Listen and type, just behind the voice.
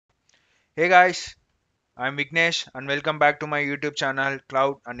Hey guys, I'm Vignesh and welcome back to my YouTube channel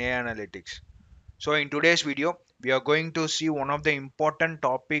Cloud and AI Analytics. So in today's video, we are going to see one of the important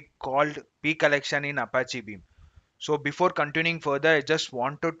topic called Pcollection in Apache Beam. So before continuing further, I just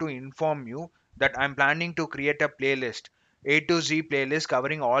wanted to inform you that I'm planning to create a playlist, A to Z playlist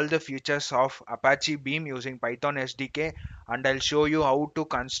covering all the features of Apache Beam using Python SDK, and I'll show you how to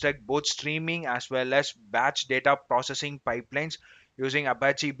construct both streaming as well as batch data processing pipelines using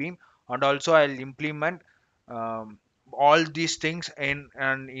Apache Beam, and also I'll implement um, all these things in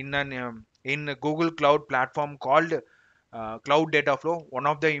a Google Cloud platform called Cloud Data Flow, one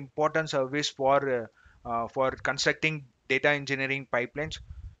of the important service for constructing data engineering pipelines.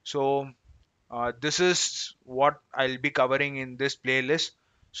 So this is what I'll be covering in this playlist.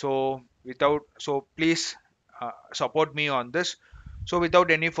 So please support me on this. So without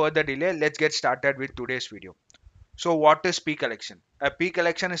any further delay, let's get started with today's video. So what is P collection? A P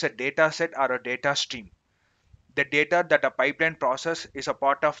collection is a data set or a data stream. The data that a pipeline process is a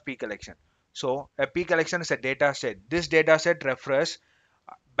part of P collection. So a P collection is a data set. This data set refers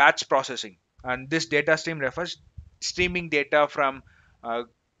batch processing, and this data stream refers streaming data from uh,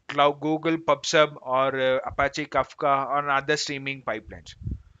 cloud Google PubSub or Apache Kafka or other streaming pipelines.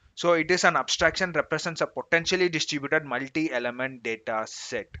 So it is an abstraction represents a potentially distributed multi-element data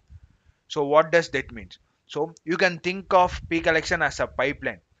set. So what does that mean? So you can think of P collection as a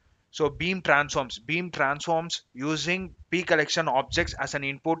pipeline. So beam transforms using P collection objects as an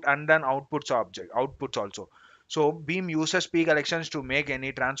input and then outputs also. So beam uses P collections to make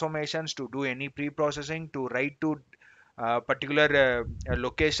any transformations, to do any pre-processing, to write to particular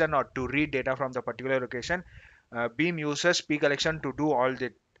location or to read data from the particular location. Beam uses P collection to do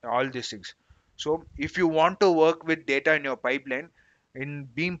all these things. So if you want to work with data in your pipeline, in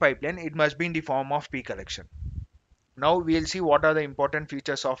Beam pipeline, it must be in the form of P collection. Now we'll see what are the important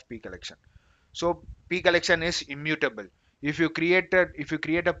features of P collection. So P collection is immutable. If you create a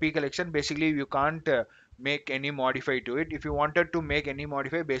P collection, basically you can't make any modify to it. If you wanted to make any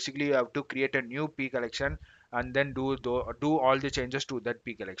modify, basically you have to create a new P collection and then do all the changes to that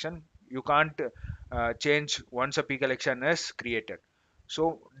P collection. You can't change once a P collection is created.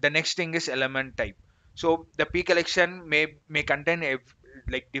 So the next thing is element type. So the P collection may contain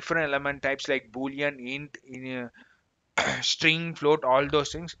like different element types like boolean, int, string, float, all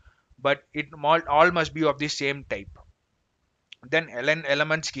those things, but all must be of the same type. Then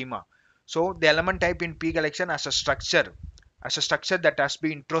element schema. So the element type in P collection as a structure that has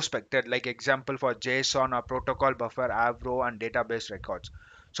been introspected, like example for JSON or protocol buffer, Avro, and database records.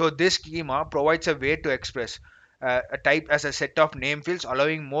 So this schema provides a way to express a type as a set of name fields,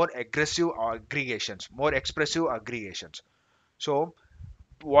 allowing more expressive aggregations. So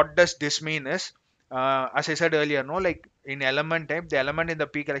what does this mean is, as I said earlier, no, like in element type, the element in the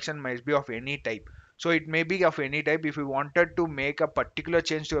P collection must be of any type. So it may be of any type. If you wanted to make a particular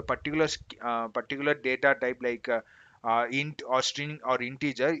change to a particular data type, like int or string or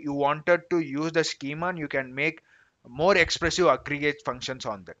integer, you wanted to use the schema, and you can make more expressive aggregate functions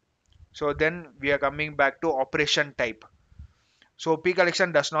on that. So then we are coming back to operation type. So P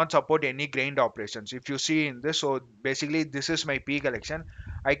collection does not support any grained operations. If you see in this, so basically this is my P collection.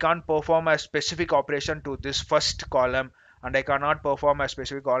 I can't perform a specific operation to this first column, and I cannot perform a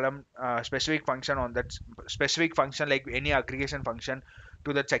specific function on that specific function, like any aggregation function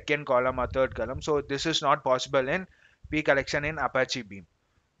to the second column or third column. So this is not possible in P collection in Apache Beam.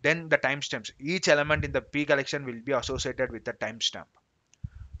 Then the timestamps. Each element in the P collection will be associated with a timestamp.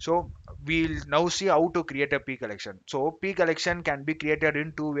 So we'll now see how to create a P collection. So P collection can be created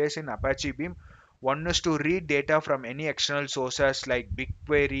in two ways in Apache Beam. One is to read data from any external sources like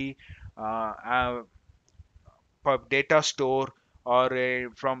BigQuery, data store,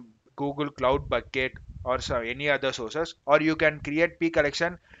 or from Google Cloud Bucket, or any other sources. Or you can create P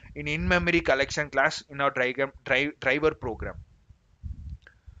collection in-memory collection class in our driver program.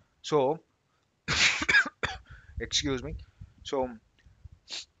 So excuse me. So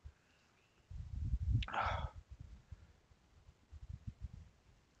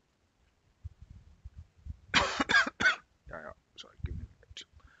yeah, yeah. Sorry, give me a minute.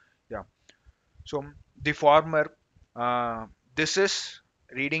 Yeah. So the former, uh, this is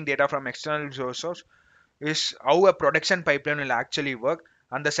reading data from external sources, is how a production pipeline will actually work.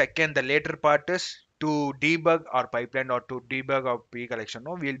 And the second, the later part is to debug our pipeline or to debug our P collection.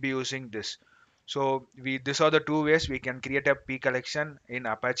 No, we'll be using this. So these are the two ways we can create a P collection in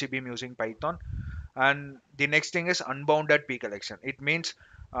Apache Beam using Python. And the next thing is unbounded P collection. It means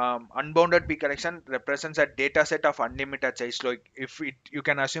unbounded P collection represents a data set of unlimited size. Like if it, you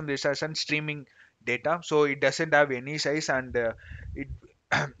can assume this as a streaming data, so it doesn't have any size, and it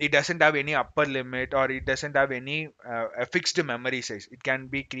it doesn't have any upper limit, or it doesn't have any a fixed memory size. It can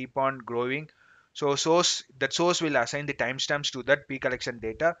be keep on growing. So source will assign the timestamps to that p collection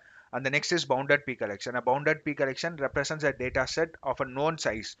data. And the next is bounded p collection. A bounded p collection represents a data set of a known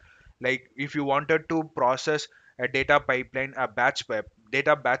size. Like if you wanted to process a data pipeline,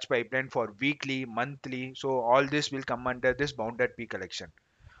 data batch pipeline for weekly, monthly, so all this will come under this bounded p collection.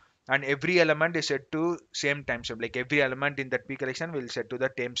 And every element is set to same timestamp. Like every element in that p collection will set to the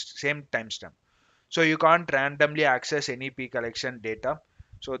same timestamp. So you can't randomly access any p collection data.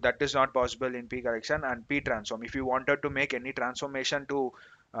 So that is not possible in p collection. And p transform, if you wanted to make any transformation to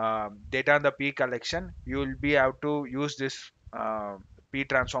data in the p collection, you will be able to use this p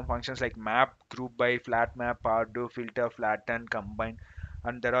transform functions like map, group by, flat map, do, filter, flatten, combine,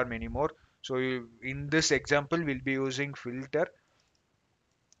 and there are many more. So in this example we'll be using filter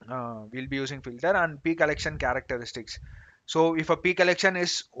and p collection characteristics. So if a p collection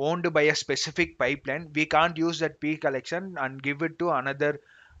is owned by a specific pipeline, we can't use that p collection and give it to another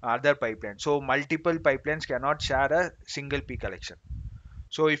pipeline. So multiple pipelines cannot share a single p collection.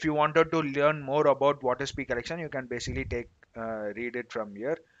 So if you wanted to learn more about what is Pcollection, you can basically read it from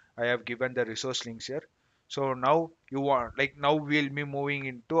here. I have given the resource links here. So now we'll be moving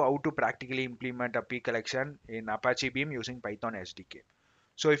into how to practically implement a Pcollection in Apache Beam using Python SDK.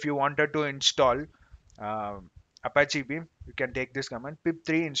 So if you wanted to install um, Apache Beam, you can take this command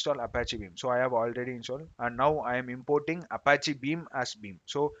pip3 install Apache Beam. So I have already installed, and now I am importing Apache Beam as Beam.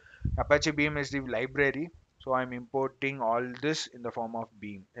 So Apache Beam is the library. So I'm importing all this in the form of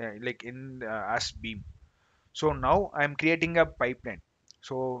Beam, like in as Beam. So now I'm creating a pipeline.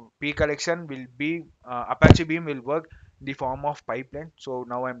 So P collection will be Apache Beam will work in the form of pipeline. So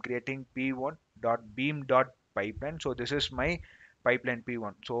now I'm creating p1 dot beam dot pipeline. So this is my pipeline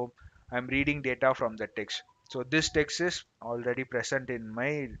p1. So I'm reading data from the text. So this text is already present in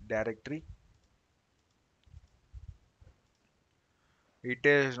my directory. It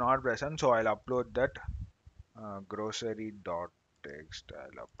is not present, so I'll upload that grocery dot text.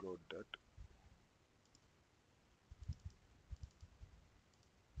 I'll upload that.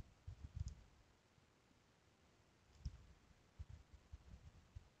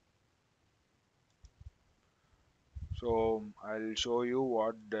 So I'll show you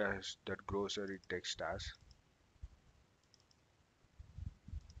what does that grocery text as.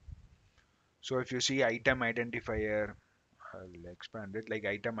 So if you see item identifier, I'll expand it like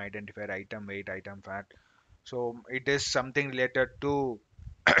item identifier, item weight, item fat. So it is something related to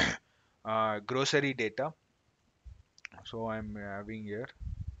grocery data. So I'm having here.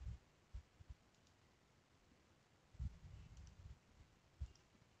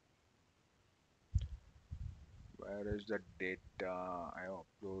 Where is the data? I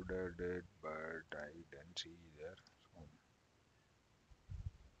uploaded it, but I didn't see there.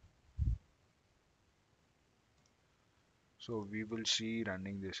 So we will see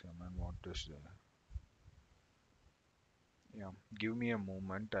running this command. What is the? Yeah, give me a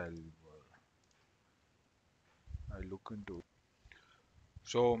moment. I'll look into it.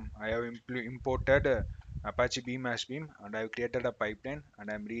 So I have imported Apache Beam as Beam, and I've created a pipeline,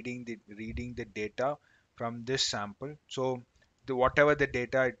 and I'm reading the data from this sample. So the whatever the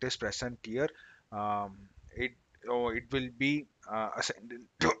data it is present here, um, it it will be assigned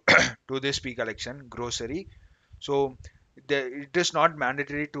to, to this P collection grocery. So it is not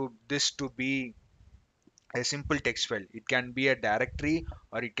mandatory to this to be a simple text file. It can be a directory,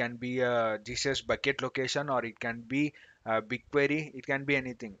 or it can be a GCS bucket location, or it can be a BigQuery. It can be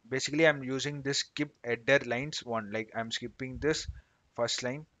anything. Basically, I'm using this skip header lines one. Like I'm skipping this first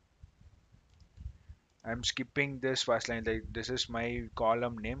line. I'm skipping this first line. Like this is my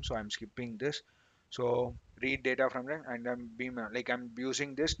column name, so I'm skipping this. So read data from that, and I'm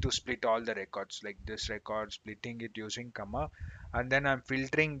using this to split all the records. Like this record, splitting it using comma, and then I'm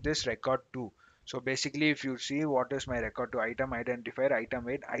filtering this record too. So basically, if you see what is my record to item identifier, item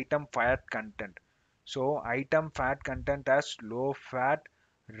weight, item fat content. So item fat content as low fat,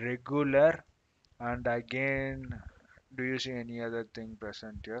 regular, and again, do you see any other thing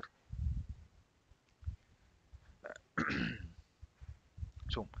present here?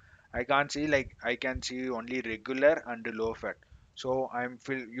 So I can't see, like I can see only regular and low fat. So I'm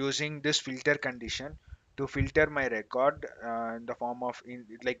using this filter condition to filter my record in the form of in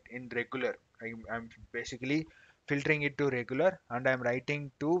regular. I'm basically filtering it to regular, and I'm writing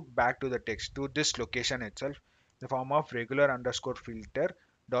to back to the text to this location itself, the form of regular underscore filter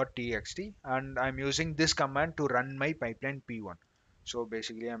dot txt, and I'm using this command to run my pipeline p1. So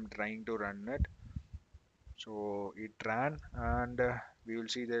basically I'm trying to run it. So it ran, and we will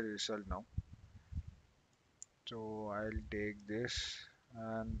see the result now. So I'll take this.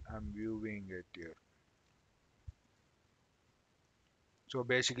 and I'm viewing it here. So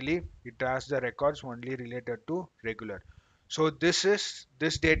basically it has the records only related to regular. So this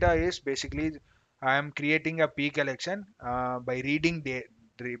data is basically I am creating a P collection by reading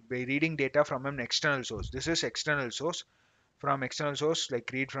data from an external source. This is external source, from external source like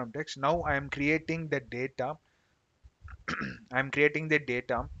read from text. Now I am creating the data. I'm creating the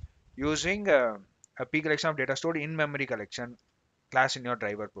data using a P collection of data stored in memory collection class in your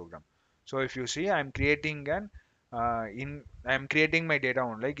driver program. So if you see, I'm creating my data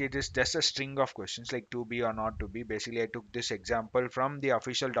on, like, it is just a string of questions like to be or not to be. Basically, I took this example from the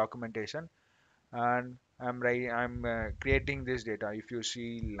official documentation, and I'm creating this data. If you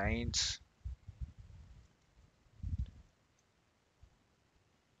see lines,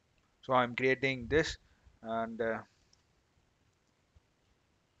 so I'm creating this, and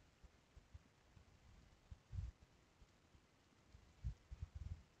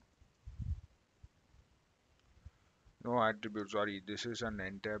no attribute. Sorry, this is an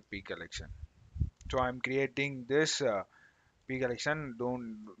entire P collection. So I'm creating this P collection.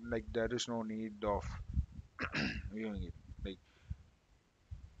 Don't, like, there is no need of viewing it. Like,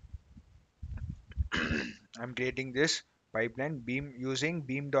 I'm creating this pipeline beam using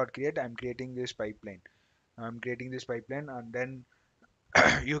beam.create. I'm creating this pipeline. I'm creating this pipeline, and then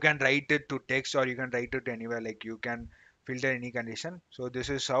you can write it to text or you can write it anywhere, like you can filter any condition. So this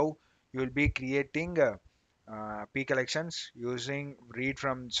is how you will be creating P collections using read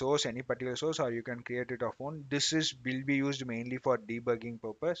from source, any particular source, or you can create it of own. This is will be used mainly for debugging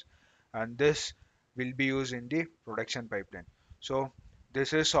purpose, and this will be used in the production pipeline. So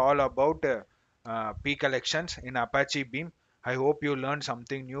this is all about P collections in Apache Beam. I hope you learned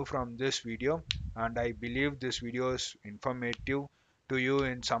something new from this video, and I believe this video is informative to you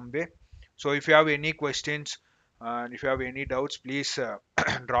in some way. So if you have any questions and if you have any doubts, please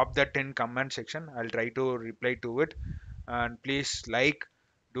drop that in comment section. I'll try to reply to it. And please like,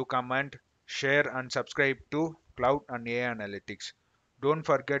 do comment, share, and subscribe to Cloud and AI Analytics. Don't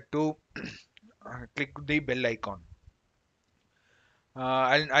forget to click the bell icon.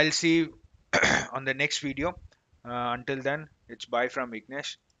 I'll see you on the next video. Until then, it's bye from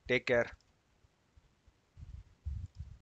Vignesh. Take care.